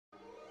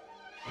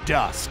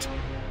dust,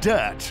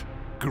 dirt,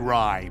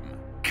 grime.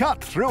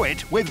 Cut through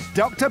it with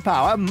Dr.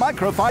 Power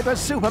Microfiber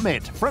Super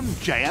Mitt from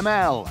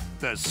JML.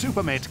 The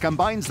Super Mitt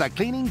combines the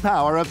cleaning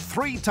power of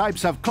 3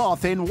 types of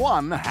cloth in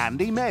one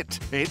handy mitt.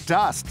 It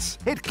dusts,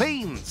 it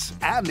cleans,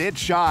 and it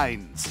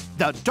shines.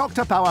 The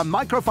Dr. Power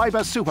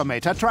Microfiber Super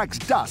Mitt attracts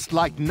dust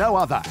like no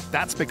other.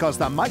 That's because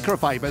the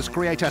microfibers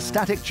create a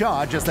static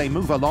charge as they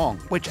move along,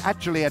 which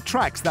actually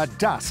attracts the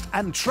dust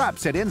and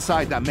traps it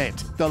inside the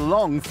mitt. The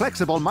long,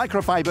 flexible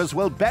microfibers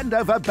will bend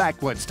over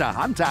backwards to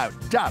hunt out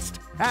dust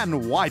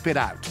and wipe it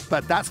out.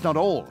 But that's not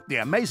all. The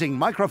amazing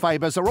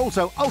microfibers are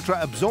also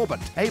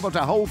ultra-absorbent, able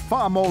to hold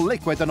far more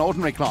liquid than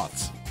ordinary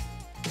cloths.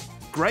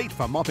 Great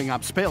for mopping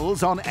up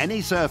spills on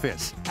any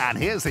surface. And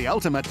here's the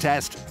ultimate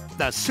test.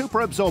 The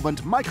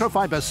super-absorbent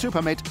microfiber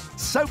Super Mitt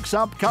soaks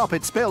up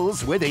carpet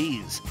spills with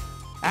ease.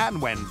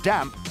 And when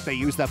damp, they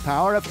use the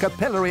power of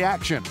capillary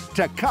action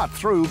to cut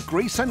through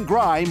grease and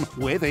grime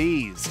with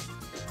ease.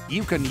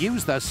 You can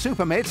use the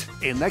Super Mitt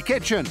in the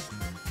kitchen,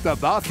 the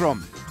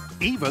bathroom,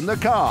 even the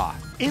car,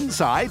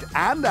 inside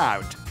and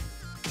out.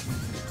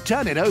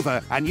 Turn it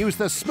over and use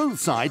the smooth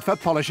side for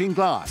polishing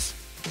glass.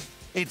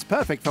 It's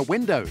perfect for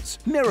windows,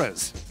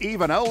 mirrors,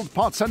 even old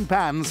pots and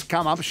pans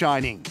come up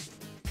shining.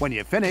 When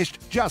you're finished,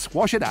 just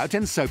wash it out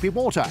in soapy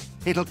water.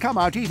 It'll come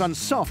out even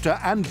softer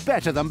and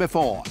better than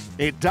before.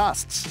 It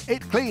dusts,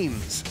 it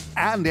cleans,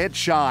 and it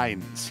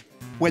shines.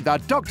 With the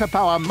Dr.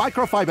 Power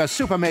Microfiber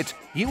Super Mitt,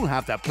 you'll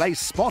have the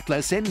place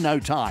spotless in no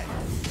time.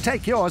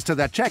 Take yours to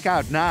the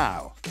checkout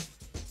now.